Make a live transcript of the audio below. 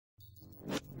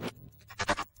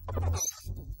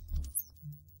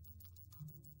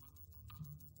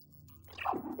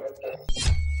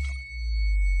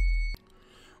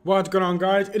What's going on,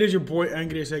 guys? It is your boy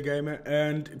Angrysagamer,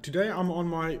 and today I'm on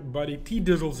my buddy T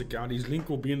Dizzle's account. His link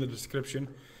will be in the description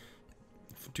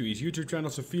to his YouTube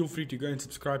channel, so feel free to go and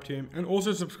subscribe to him, and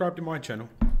also subscribe to my channel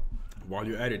while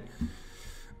you're at it.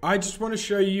 I just want to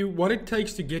show you what it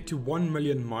takes to get to 1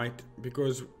 million might,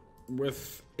 because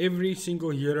with every single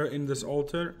hero in this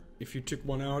altar, if you took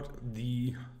one out,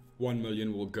 the 1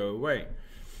 million will go away.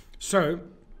 So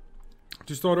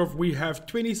to start off, we have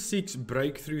 26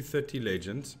 breakthrough 30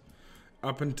 legends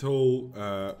up until,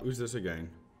 who's this again?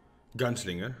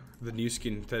 Gunslinger. The new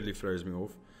skin totally throws me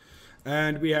off.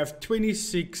 And we have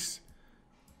 26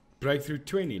 breakthrough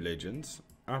 20 legends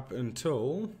up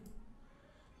until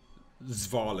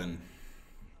Zvalen.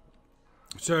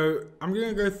 So I'm going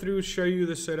to go through, show you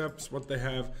the setups, what they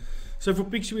have. So for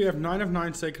Pixie, we have 9 of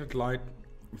 9 Sacred Light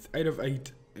with 8 of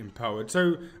 8 empowered.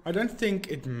 So I don't think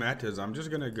it matters. I'm just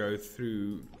going to go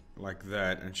through like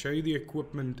that and show you the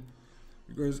equipment,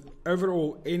 because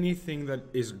overall anything that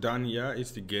is done here is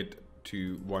to get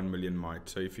to 1 million might.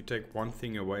 So if you take one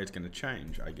thing away, it's going to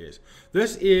change, I guess.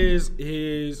 This is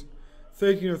his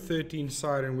 13 of 13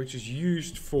 siren, which is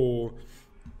used for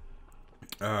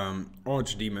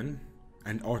Archdemon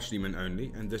and Archdemon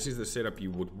only, and this is the setup you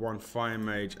would want. Fire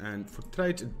Mage, and for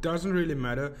traits it doesn't really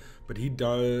matter, but he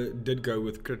did go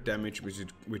with crit damage,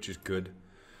 which is good.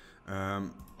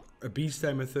 A Beast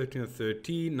Tamer, 13 of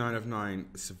 13, 9 of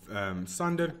 9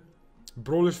 Sunder,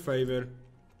 Brawler's Favor,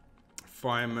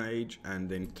 Fire Mage, and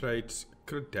then traits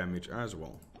crit damage as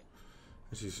well.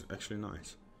 This is actually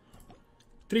nice.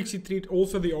 Trixie Treat,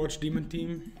 also the Archdemon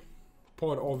team,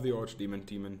 part of the Archdemon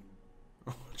team.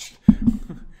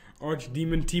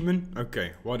 Archdemon team,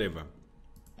 okay, whatever.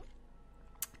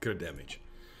 Crit damage.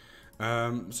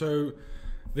 So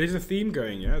there's a theme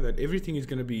going here that everything is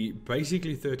going to be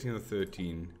basically 13 of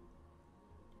 13.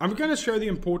 I'm going to show the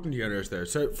important heroes though.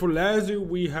 So for Lazu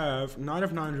we have 9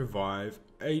 of 9 revive,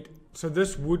 8. So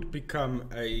this would become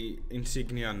a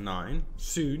insignia 9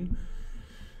 soon.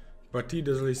 But T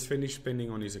Dizzle is finished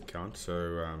spending on his account,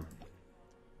 so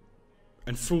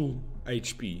and full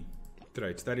HP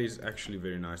traits. That is actually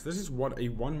very nice. This is what a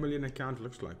 1 million account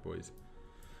looks like, boys.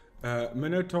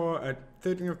 Minotaur at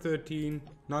 13 of 13,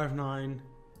 9 of 9,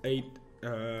 8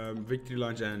 victory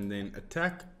lunge, and then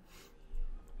attack.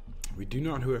 We do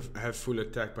not have full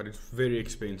attack, but it's very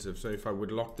expensive. So if I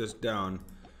would lock this down,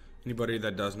 anybody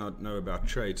that does not know about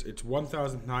traits, it's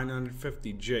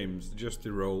 1,950 gems just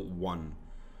to roll 1.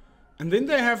 And then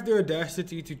they have the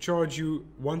audacity to charge you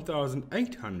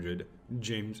 1,800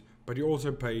 gems, but you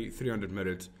also pay 300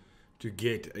 minutes to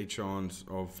get a chance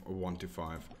of a 1 to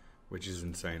 5, which is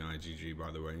insane. IGG,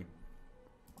 by the way.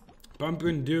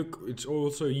 Pumpkin Duke, it's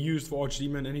also used for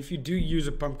Archdemon, and if you do use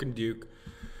a Pumpkin Duke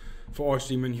for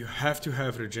Archdemon, you have to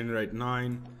have Regenerate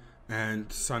 9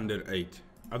 and Sunder 8.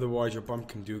 Otherwise, your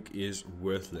Pumpkin Duke is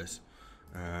worthless,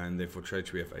 and therefore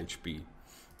traits we have HP.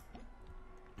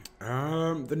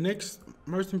 The next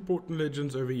most important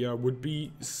legends over here would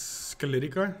be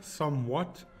Skeletica,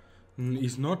 somewhat.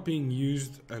 Is not being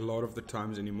used a lot of the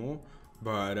times anymore,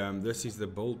 but this is the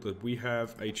build that we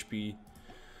have, HP.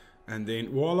 And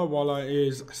then Walla Walla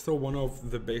is still one of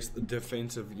the best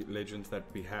defensive legends that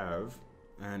we have,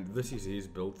 and this is his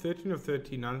build. 13 of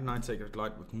 13, 9 of 9 Sacred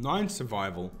Light with 9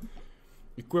 survival,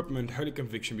 equipment Holy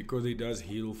Conviction, because he does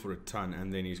heal for a ton,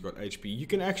 and then he's got HP. You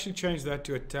can actually change that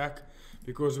to attack,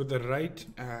 because with the rate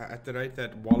at the rate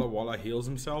that Walla Walla heals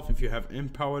himself, if you have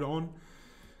empowered on,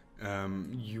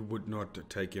 you would not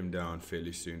take him down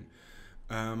fairly soon.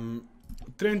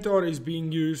 Trentar is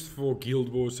being used for Guild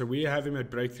Wars, so we have him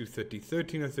at breakthrough 30,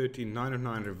 13 of 13, 9 of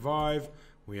 9 revive.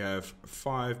 We have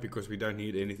 5 because we don't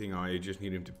need anything higher, just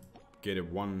need him to get a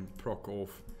 1 proc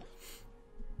off.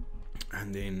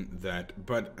 And then that,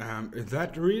 but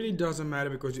that really doesn't matter,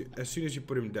 because as soon as you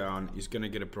put him down, he's going to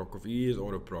get a proc off. He is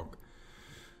auto proc.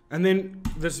 And then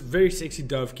this very sexy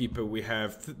Dove Keeper, we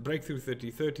have breakthrough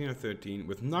 30, 13 of 13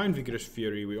 with 9 Vigorous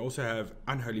Fury. We also have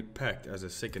Unholy Pact as a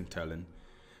second talent.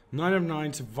 9 of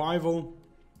 9 survival,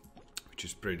 which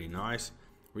is pretty nice.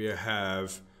 We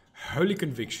have Holy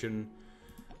Conviction,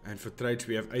 and for traits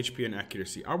we have HP and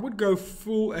accuracy. I would go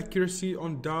full accuracy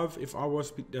on Dove if I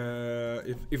was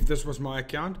if this was my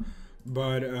account,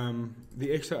 but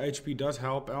the extra HP does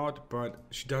help out, but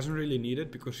she doesn't really need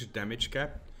it because she's damage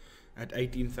capped at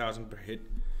 18,000 per hit.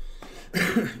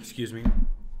 Excuse me.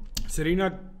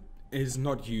 Serena is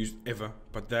not used ever,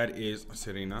 but that is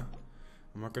Serena.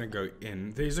 I'm not going to go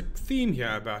in. There's a theme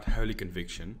here about Holy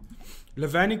Conviction.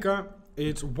 Levanica,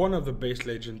 it's one of the best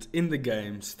legends in the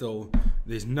game still.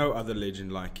 There's no other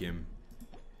legend like him.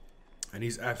 And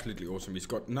he's absolutely awesome. He's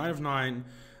got 9 of 9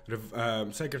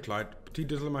 Sacred Light.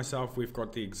 T-Dizzle and myself, we've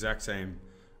got the exact same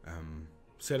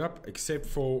setup, except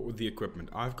for the equipment.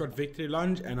 I've got Victory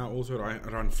Lunge, and I also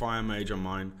run Fire Mage on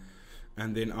mine.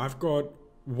 And then I've got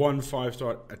 1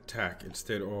 5-star attack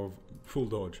instead of full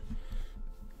dodge.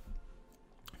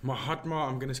 Mahatma,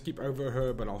 I'm going to skip over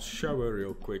her, but I'll show her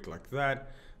real quick like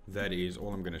that. That is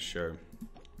all I'm going to show.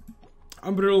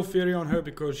 Unbridled Fury on her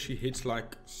because she hits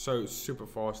like so super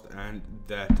fast, and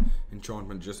that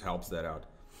enchantment just helps that out.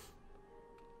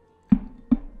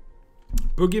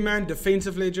 Boogeyman,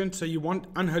 defensive legend. So you want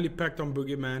Unholy Pact on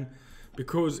Boogeyman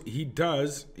because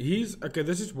okay,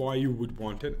 this is why you would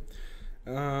want it.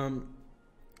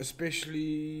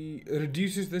 Especially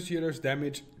reduces this hero's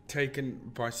damage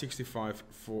taken by 65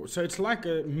 for, so it's like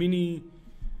a mini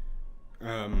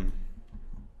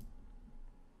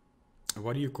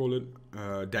what do you call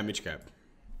it, damage cap.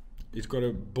 It's got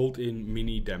a built-in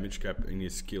mini damage cap in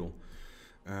his skill.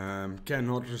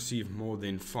 Cannot receive more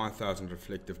than 5,000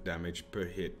 reflective damage per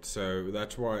hit, so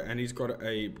that's why, and he's got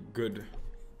a good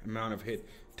amount of hit,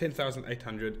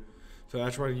 10,800. So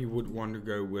that's why you would want to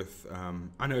go with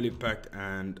Unholy Pact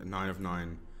and 9 of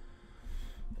 9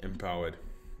 empowered.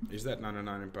 Is that 9 of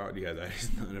 9 empowered? Yeah, that is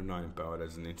 9 of 9 empowered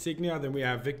as an insignia. Then we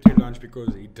have Victory Lunge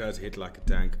because he does hit like a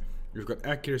tank. We've got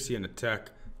accuracy and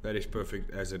attack. That is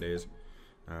perfect as it is.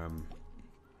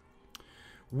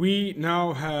 We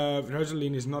now have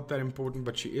Rosaline is not that important,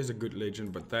 but she is a good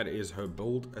legend. But that is her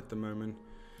build at the moment.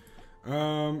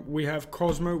 We have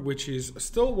Cosmo, which is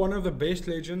still one of the best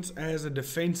legends as a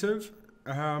defensive,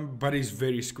 but he's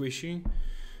very squishy.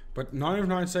 But 9 of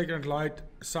 9 Sacred Light,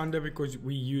 Sunder, because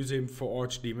we use him for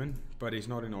Archdemon, but he's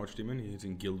not in Archdemon, he's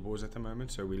in Guild Wars at the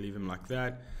moment, so we leave him like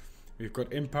that. We've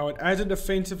got Empowered. As a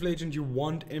defensive legend, you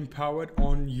want Empowered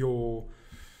on your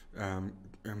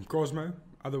Cosmo,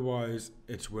 otherwise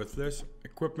it's worthless.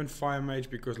 Equipment Fire Mage,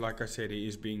 because like I said, he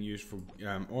is being used for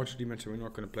Archdemon, so we're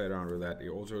not going to play around with that. He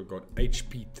also got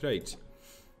HP traits.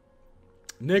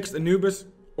 Next, Anubis,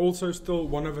 also still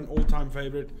one of an all-time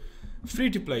favorite.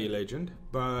 Free to play legend,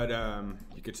 but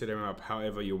you could set him up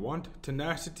however you want.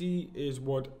 Tenacity is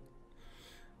what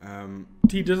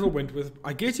T-Dizzle went with.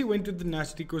 I guess he went with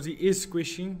Tenacity because he is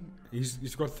squishy.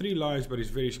 He's got 3 lives, but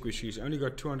he's very squishy. He's only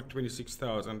got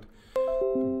 226,000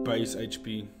 base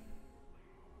HP.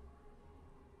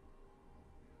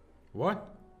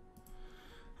 What?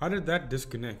 How did that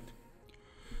disconnect?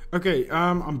 Okay,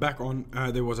 I'm back on.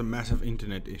 There was a massive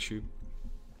internet issue.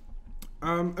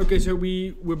 Okay, so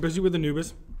we're busy with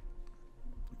Anubis.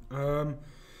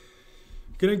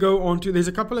 Gonna go on to, there's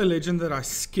a couple of legends that I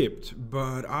skipped,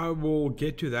 but I will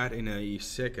get to that in a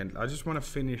second. I just want to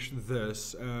finish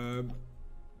this.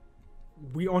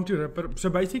 We on to Ripper.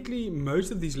 So basically, most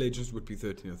of these legends would be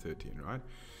 13 or 13, right?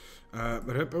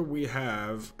 Ripper we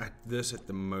have at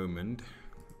the moment,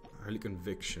 Holy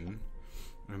Conviction,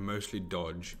 and mostly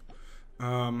dodge.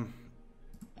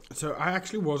 So I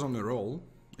actually was on the roll,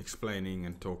 explaining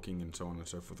and talking and so on and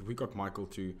so forth. We got Michael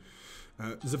too.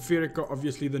 Zafirika,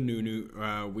 obviously the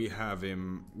Nunu. We have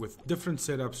him with different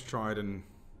setups tried and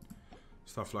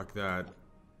stuff like that.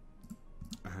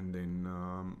 And then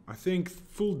I think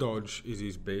full dodge is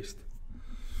his best.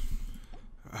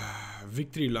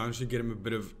 Victory Lunge to give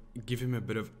him a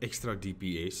bit of extra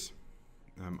DPS.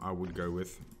 I would go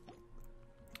with.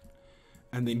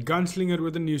 And then Gunslinger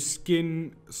with a new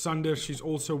skin. Sunder, she's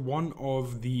also one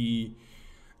of the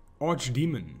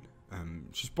Archdemon.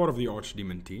 She's part of the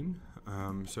Archdemon team.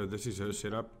 So this is her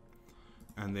setup.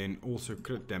 And then also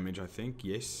crit damage, I think.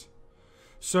 Yes.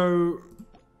 So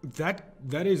that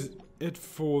is it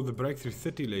for the Breakthrough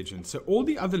 30 legends. So all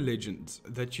the other legends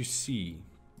that you see,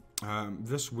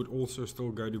 this would also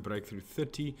still go to Breakthrough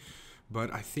 30.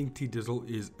 But I think T-Dizzle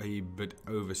is a bit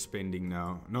overspending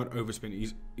now. Not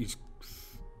overspending.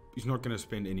 He's not going to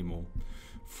spend any more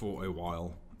for a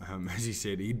while. As he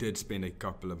said, he did spend a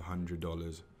couple of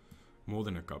 $100, more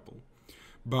than a couple.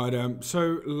 But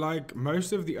so like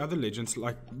most of the other legends,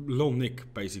 like Lil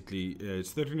Nick, basically,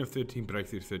 it's 13 of 13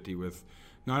 Breakthrough 30 with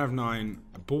 9 of 9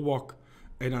 Bulwark,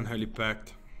 8 Unholy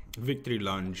Pact, Victory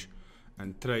Lunge,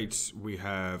 and traits we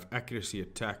have accuracy,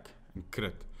 attack, and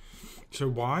crit. So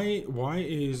why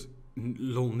is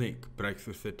Lil Nick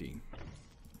Breakthrough 30?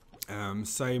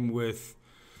 Same with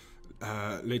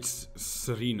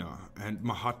Serena and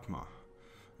Mahatma,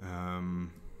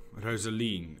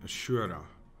 Rosaline, Ashura,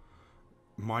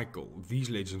 Michael. These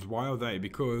legends, why are they?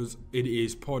 Because it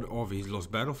is part of his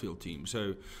Lost Battlefield team.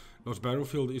 So Lost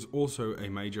Battlefield is also a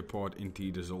major part in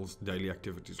T-Dizzle's daily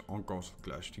activities on Castle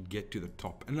Clash to get to the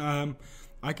top. And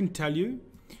I can tell you,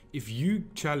 if you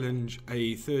challenge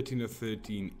a 13 or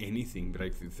 13 anything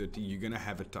breakthrough 30, you're gonna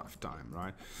have a tough time,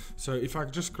 right? So if I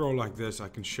just scroll like this, I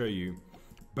can show you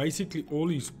basically all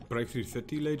these breakthrough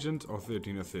 30 legends are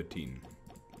 13 or 13.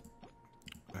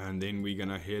 And then we're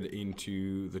gonna head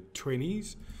into the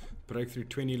 20s, breakthrough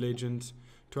 20 legends,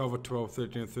 12 or 12,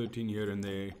 13 or 13 here and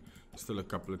there, still a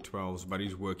couple of 12s, but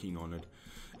he's working on it.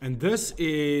 And this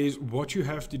is what you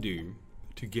have to do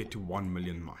to get to 1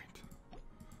 million might.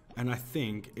 And I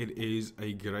think it is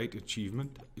a great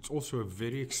achievement. It's also a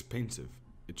very expensive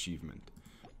achievement,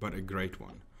 but a great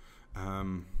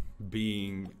one.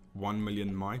 Being 1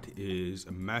 million might is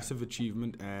a massive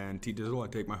achievement, and T-Dizzle, I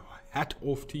take my hat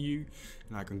off to you,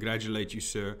 and I congratulate you,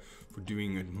 sir, for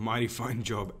doing a mighty fine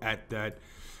job at that.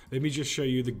 Let me just show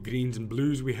you the greens and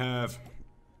blues we have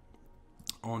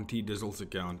on T-Dizzle's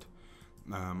account.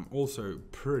 Also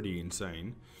pretty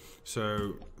insane.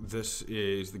 So this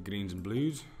is the greens and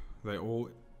blues. They all,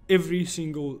 every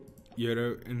single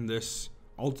euro in this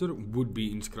altar would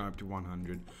be inscribed to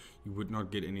 100. You would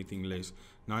not get anything less.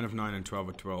 9 of 9 and 12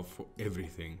 of 12 for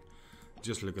everything.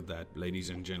 Just look at that, ladies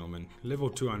and gentlemen. Level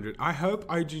 200. I hope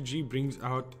IGG brings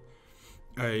out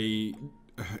a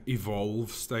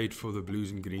evolve state for the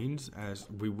blues and greens, as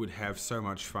we would have so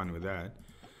much fun with that.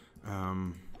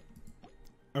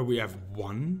 Oh, we have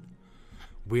one?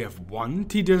 We have one,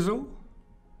 T-Dizzle?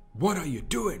 What are you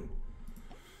doing?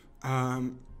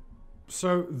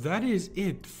 So that is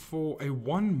it for a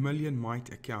 1 million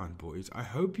might account, boys. I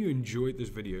hope you enjoyed this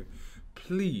video.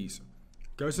 Please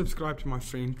go subscribe to my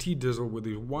friend T-Dizzle with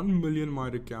his 1 million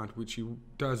might account, which he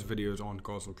does videos on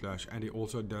Castle Clash, and he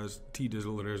also does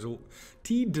T-Dizzle's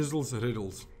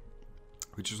Riddles,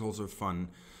 which is also fun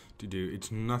to do.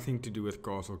 It's nothing to do with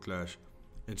Castle Clash.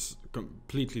 It's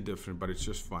completely different, but it's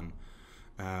just fun.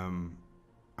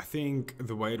 I think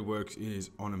the way it works is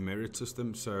on a merit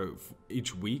system. So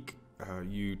each week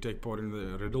you take part in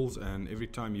the riddles, and every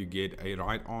time you get a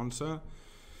right answer,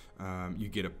 you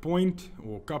get a point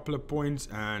or a couple of points,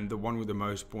 and the one with the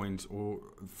most points, or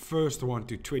first one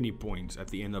to 20 points at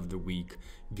the end of the week,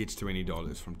 gets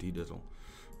 $20 from T-Dizzle,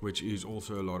 which is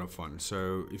also a lot of fun.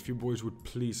 So if you boys would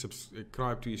please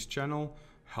subscribe to his channel,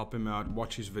 help him out,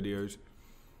 watch his videos,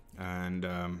 and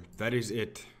that is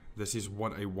it. This is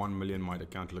what a 1 million might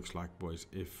account looks like, boys,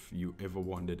 if you ever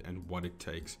wondered, and what it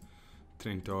takes.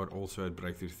 Trentar also at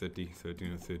breakthrough 30,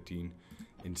 13 or 13,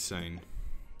 insane.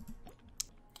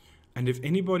 And if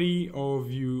anybody of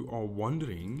you are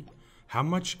wondering how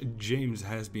much gems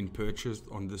has been purchased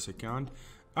on this account,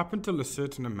 up until a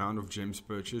certain amount of gems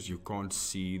purchased, you can't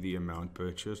see the amount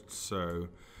purchased, so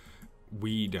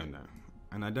we don't know.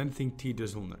 And I don't think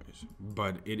T-Dizzle knows,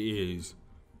 but it is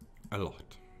a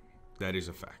lot. That is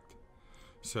a fact.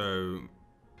 So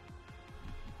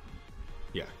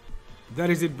yeah, that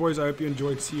is it, boys. I hope you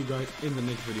enjoyed. See you guys in the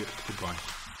next video.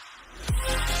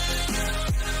 Goodbye.